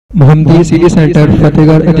محمدی CD centre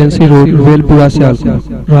فتحگڑھ agency road royal پورا سیالکوٹ.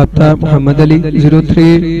 رابطہ محمدی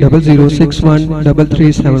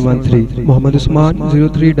 030061333713. محمد عثمان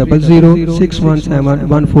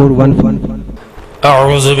 030061711415.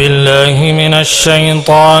 أعوذ بالله من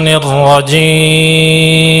الشيطان الرجيم.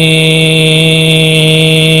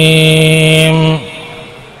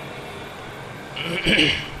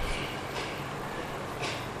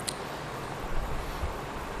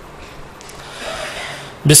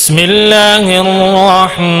 بسم الله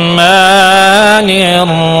الرحمن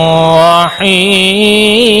الرحيم.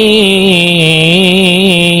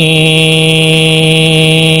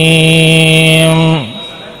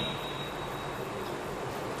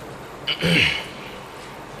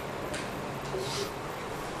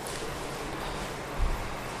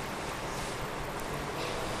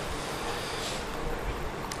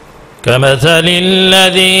 كمثل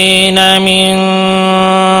الذين من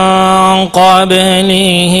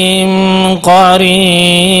قبلهم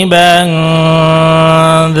قريبا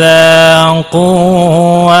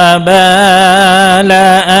ذاقوا وبال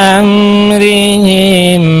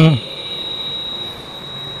أمرهم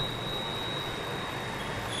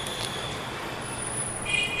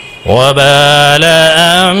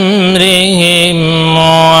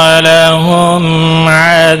ولهم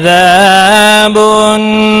عذاب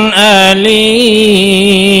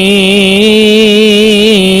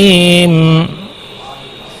أليم.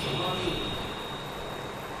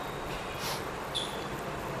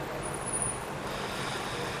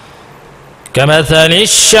 كمثل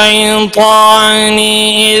الشيطان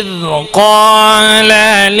إذ قال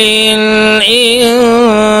للإنسان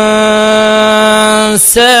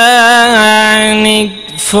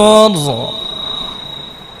اكفر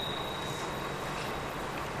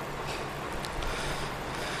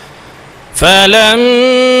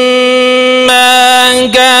فلما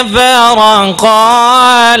كفر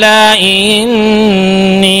قال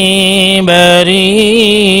إني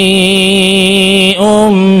بريء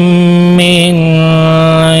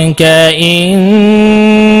منك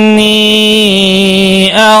إني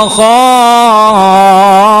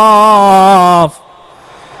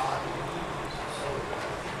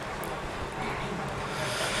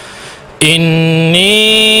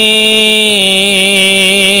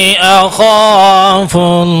أخاف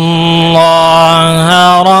الله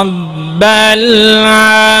رب العالمين.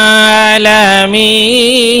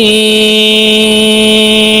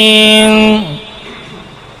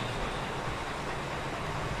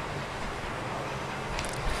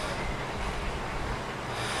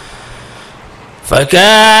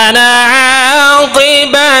 فكان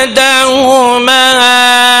عاقبتهما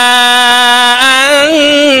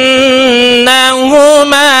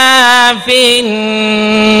أنهما في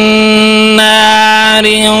النار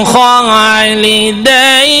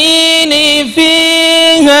خالدين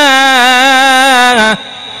فيها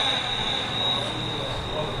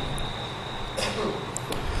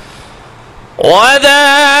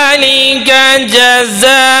وذلك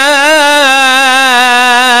جزاء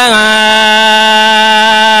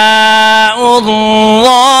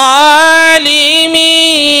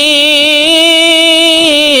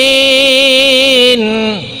الظالمين.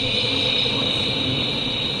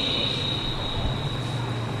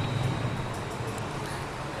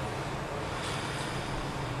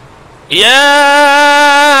 يا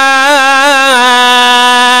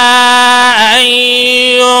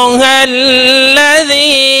أيها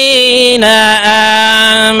الذين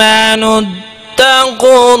آمنوا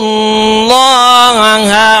اتقوا الله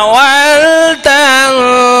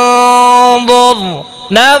ولتنظر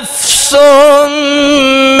نفس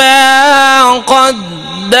ما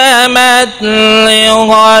قدمت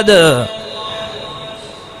لغد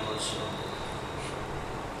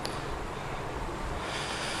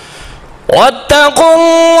واتقوا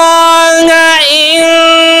الله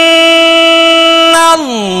إن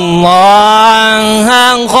الله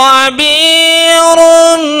خبير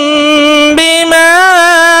بما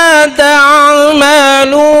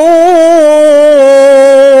تعملون.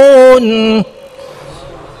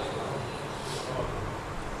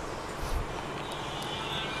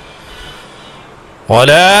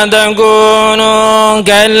 ولا تكونوا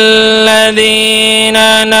كالذين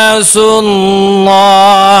نسوا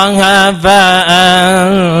الله فأنساهم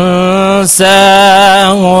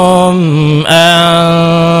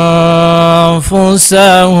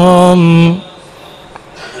أنفسهم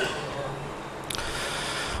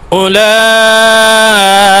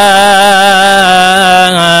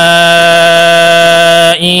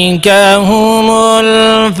أولئك هم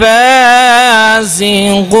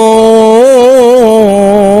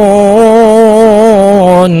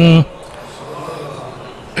الفاسقون.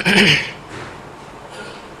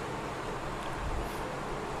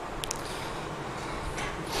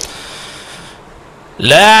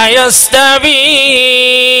 لا يستوي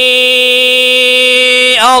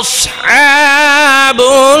أصحاب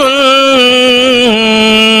النار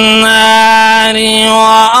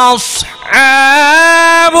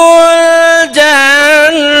وأصحاب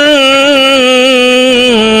الجنة.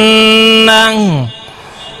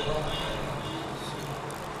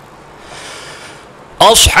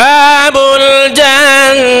 أصحاب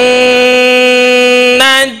الجنة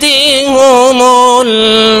هم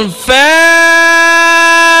الفائزون.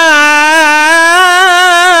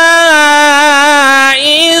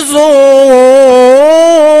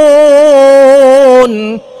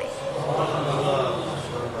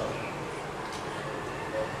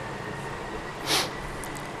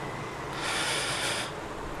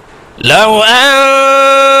 لو أنزلنا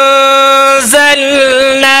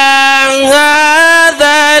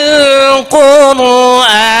هذا القرآن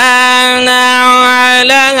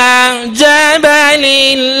على جبل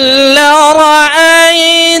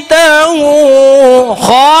لرأيته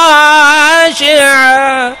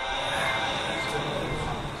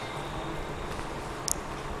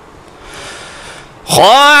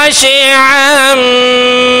خاشعا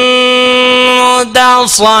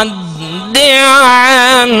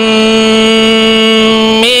متصدعا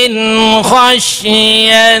من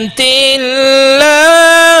خشية الله.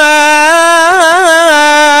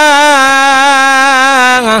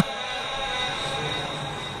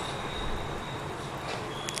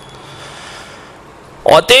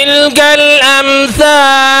 وتلك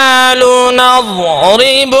الأمثال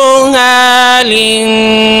نضربها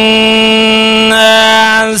للناس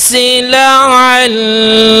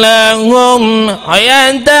لعلهم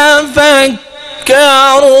يتفكرون.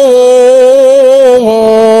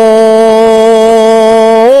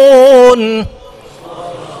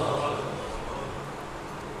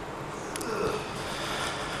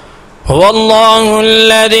 هو الله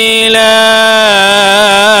الذي لا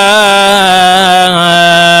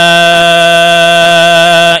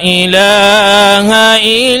إله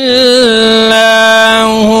إلا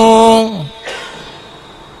هو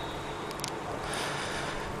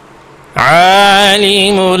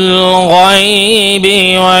عالم الغيب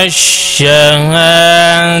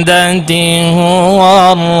والشهادة هو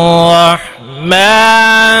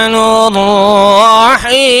الرحمن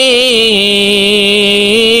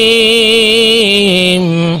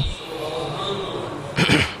الرحيم.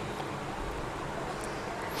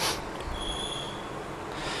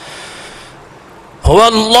 هو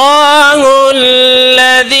الله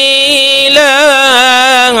الذي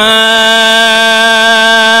لا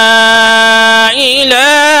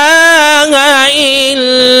إله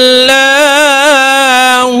إلا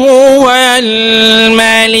هو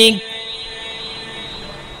الملك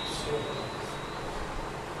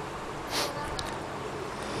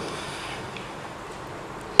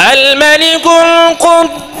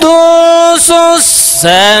القدوس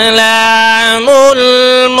السلام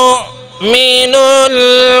المؤمن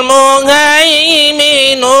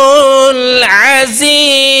المهيمن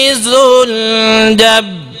العزيز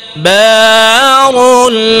الجبار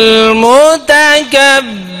المتكبر.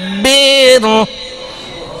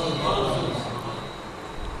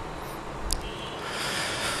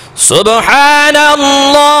 سبحان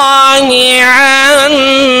الله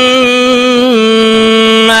عما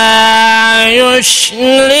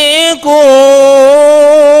يشركون.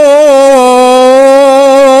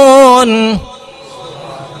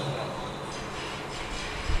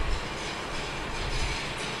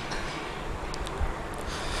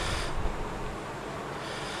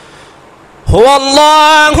 هو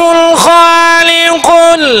الله الخالق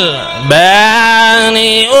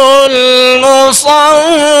البارئ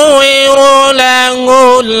المصور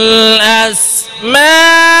له الأسماء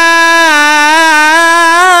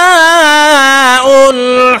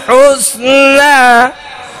الحسنى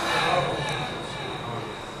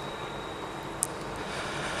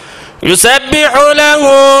يسبح له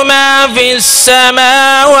ما في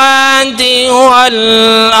السماوات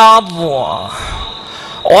والأرض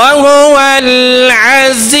وهو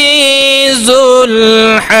العزيز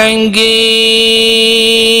الحكيم.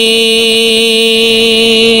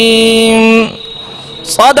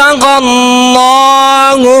 صدق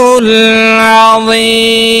الله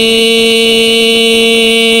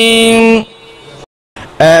العظيم.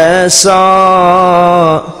 ऐसा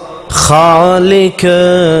खालिक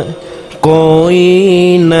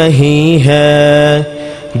कोई नहीं है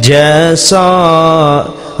जैसा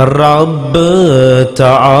रब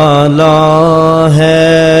ताला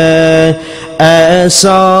है।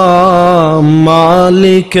 ऐसा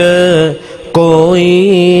मालिक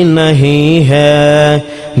कोई नहीं है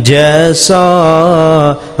جیسا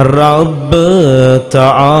رب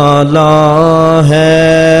تعالی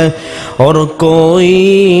ہے، اور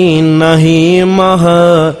کوئی نہیں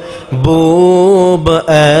محبوب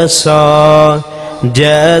ایسا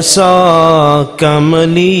جیسا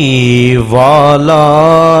کملی والا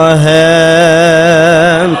ہے،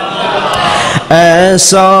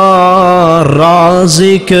 ایسا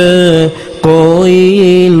رازق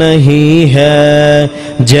کوئی نہیں ہے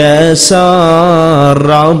جیسا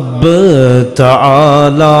رب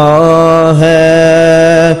تعالی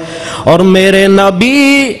ہے۔ اور میرے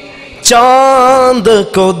نبی چاند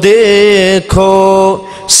کو دیکھو،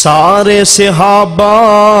 سارے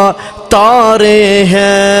صحابہ تارے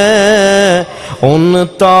ہیں، ان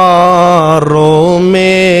تاروں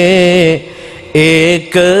میں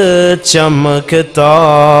ایک چمکتا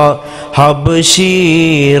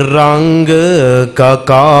حبشی رنگ کا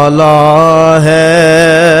کالا ہے،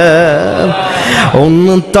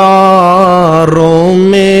 ان تاروں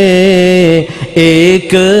میں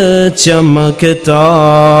ایک چمکتا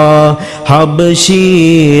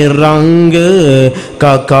حبشی رنگ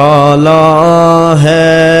کا کالا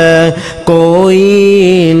ہے،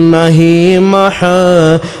 کوئی نہیں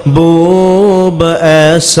محبوب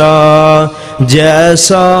ایسا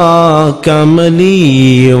جیسا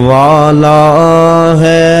کملی والا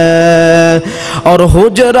ہے۔ اور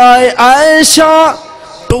حجرہ عائشہ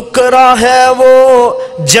ٹکڑا ہے وہ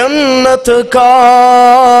جنت کا،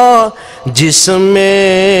 جس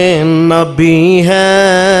میں نبی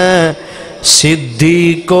ہیں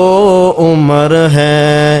صدیق و عمر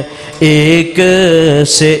ہیں، ایک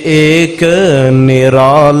سے ایک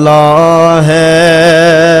نرالا ہے،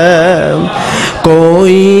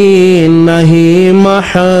 کوئی نہیں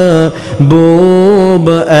محبوب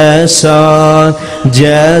ایسا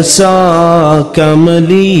جیسا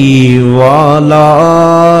کملی والا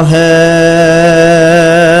ہے۔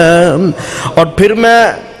 اور پھر میں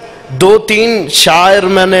دو تین شاعر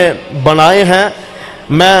میں نے بنائے ہیں،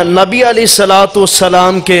 میں نبی علیہ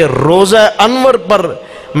السلام کے روزہ انور پر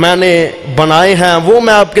میں نے بنائے ہیں، وہ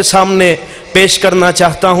میں آپ کے سامنے پیش کرنا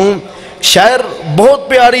چاہتا ہوں۔ شاعر بہت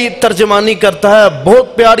پیاری ترجمانی کرتا ہے،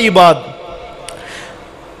 بہت پیاری بات،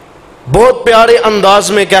 بہت پیارے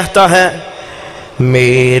انداز میں کہتا ہے،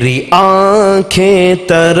 میری آنکھیں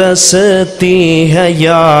ترستی ہے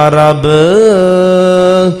یا رب،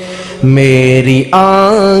 میری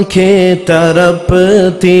آنکھیں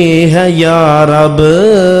تڑپتی ہے یا رب،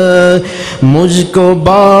 مجھ کو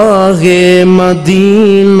باغ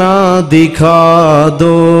مدینہ دکھا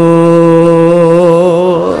دو،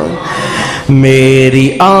 میری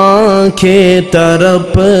آنکھیں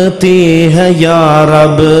تڑپتی ہے یا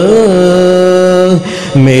رب،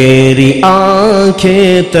 میری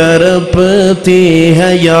آنکھیں تڑپتی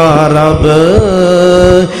ہے یا رب،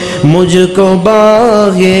 مجھ کو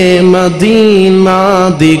باغ مدینہ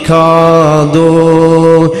دکھا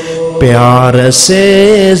دو، پیار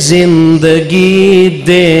سے زندگی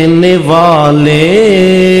دینے والے،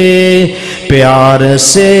 پیار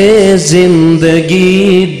سے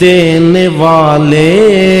زندگی دینے والے،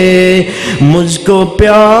 مجھ کو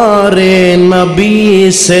پیارے نبی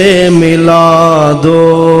سے ملا دو،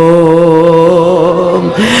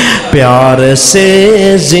 پیار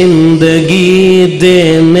سے زندگی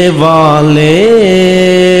دینے والے،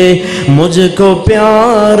 مجھ کو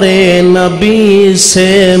پیارے نبی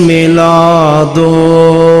سے ملا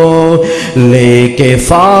دو، لے کے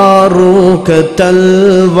فاروق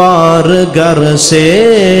تلوار گر سے،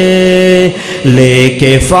 لے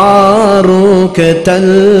کے فاروق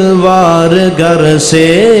تلوار گر سے،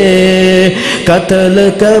 قتل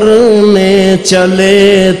کرنے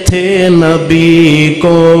چلے تھے نبی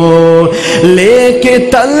کو، لے کے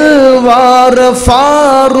تلوار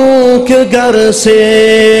فاروق گر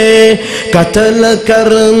سے، قتل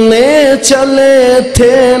کرنے چلے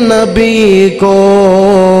تھے نبی کو،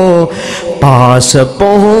 پاس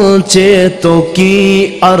پہنچے تو کی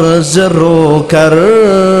عرض رو کر،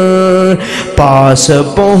 پاس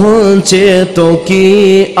پہنچے تو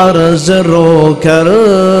کی عرض رو کر،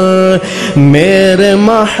 میرے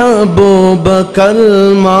محبوب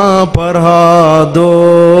کلمہ پڑھا دو،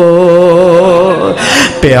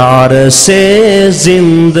 پیار سے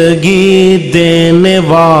زندگی دینے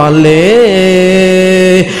والے،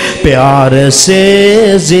 پیار سے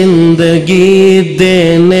زندگی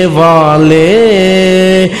دینے والے،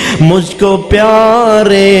 مجھ کو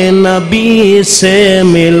پیارے نبی سے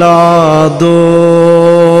ملا دو۔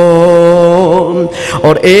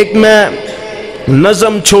 اور ایک میں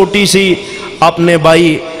نظم چھوٹی سی اپنے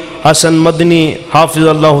بھائی حسن مدنی حافظ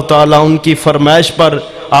اللہ تعالیٰ ان کی فرمائش پر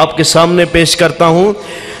آپ کے سامنے پیش کرتا ہوں۔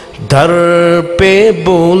 در پہ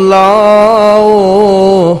بلاؤ،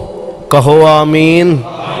 کہو آمین،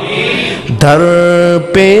 در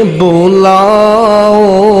پہ بلاؤ،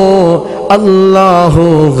 اللہ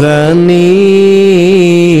غنی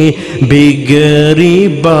بگری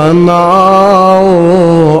بناؤ،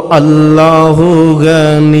 اللہ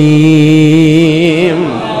غنی،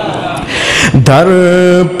 در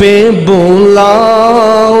پہ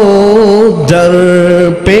بلاؤ، در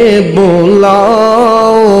پہ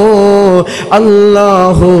بلاؤ،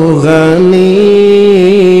 اللہ غنی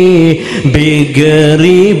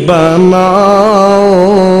بگری بناؤ،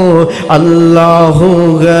 اللہ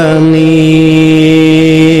غنی،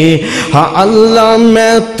 ہاں اللہ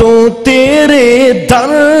میں تو تیرے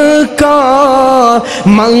در کا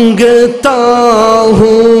منگتا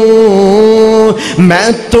ہوں، میں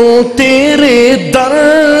تو تیرے در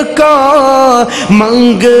کا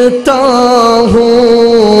منگتا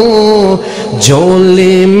ہوں،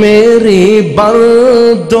 جھولی میری بھر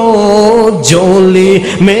دو، جھولی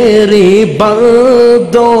میری بھر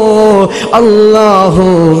دو، اللہ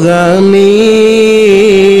غنی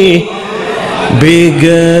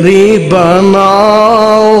بگری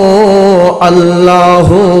بناؤ، اللہ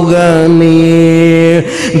غنی،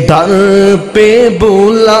 در پہ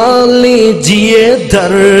بلا لیجئے،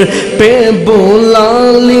 در پہ بلا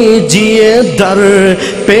لیجئے، در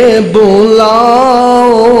پہ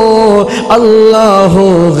بلاؤ، اللہ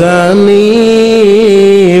غنی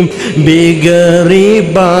بگری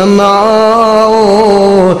بناؤ،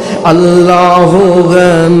 اللہ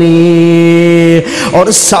غنی، اور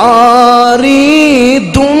ساری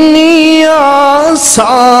دنیا،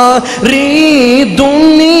 ساری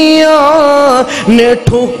دنیا نے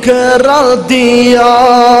ٹھکرا دیا،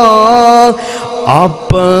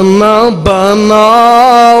 اپنا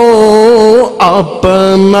بناؤ،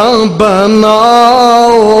 اپنا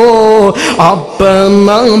بناؤ،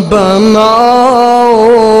 اپنا بناؤ،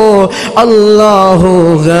 اللہ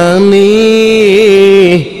غنی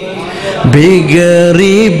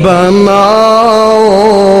بگری بناؤ،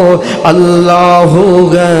 اللہ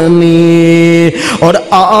غنی، اور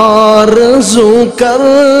آرزو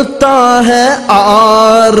کرتا ہے،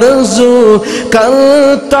 آرزو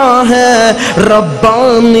کرتا ہے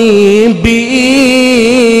ربانی بھی،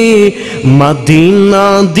 مدینہ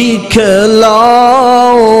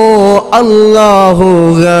دکھلاؤ، اللہ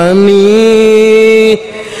غنی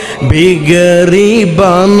بگری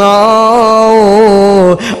بناؤ،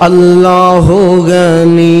 اللہ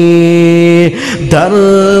غنی، در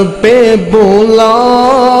پہ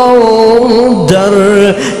بلاؤ، در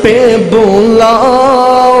پہ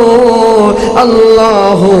بلاؤ،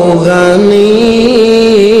 اللہ غنی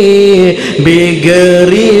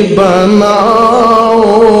بگری بناؤ،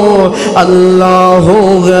 اللہ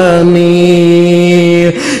غنی،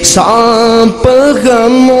 سانپ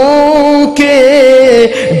غموں کے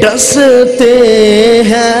ڈستے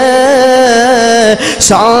ہیں،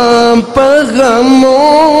 سانپ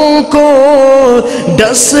غموں کو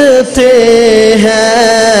ڈستے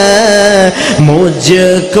ہیں، مجھ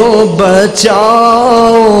کو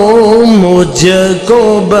بچاؤ، مجھ کو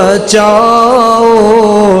بچاؤ،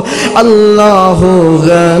 اللہ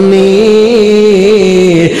غنی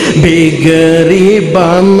بگری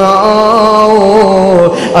بناؤ،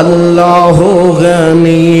 اللہ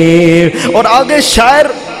غنی، اور آگے شاعر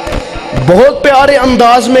بہت پیارے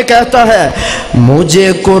انداز میں کہتا ہے،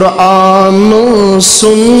 مجھے قرآن و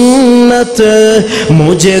سنت،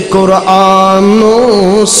 مجھے قرآن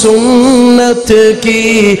و سنت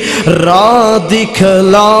کی راہ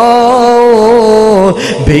دکھلاؤ،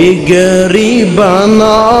 بگری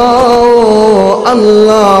بناؤ،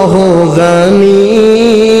 اللہ غنی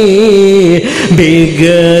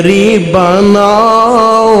بگری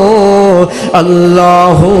بناؤ،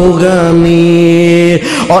 اللہ غنی،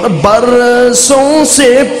 اور برسوں سے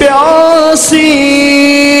پیاسی،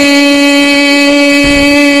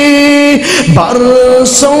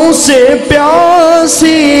 برسوں سے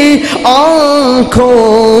پیاسی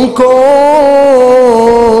آنکھوں کو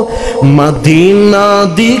مدینہ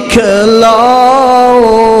دکھلاؤ،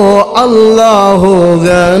 اللہ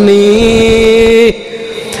غنی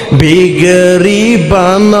بگری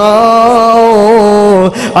بناؤ،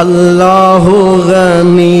 اللہ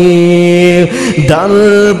غنی، در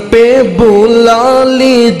پہ بلا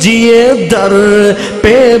لیجئے، در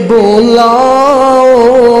پہ بلاؤ،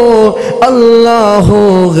 اللہ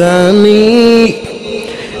غنی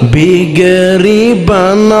بگری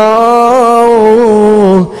بناؤ،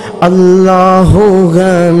 اللہ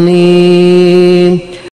غنی۔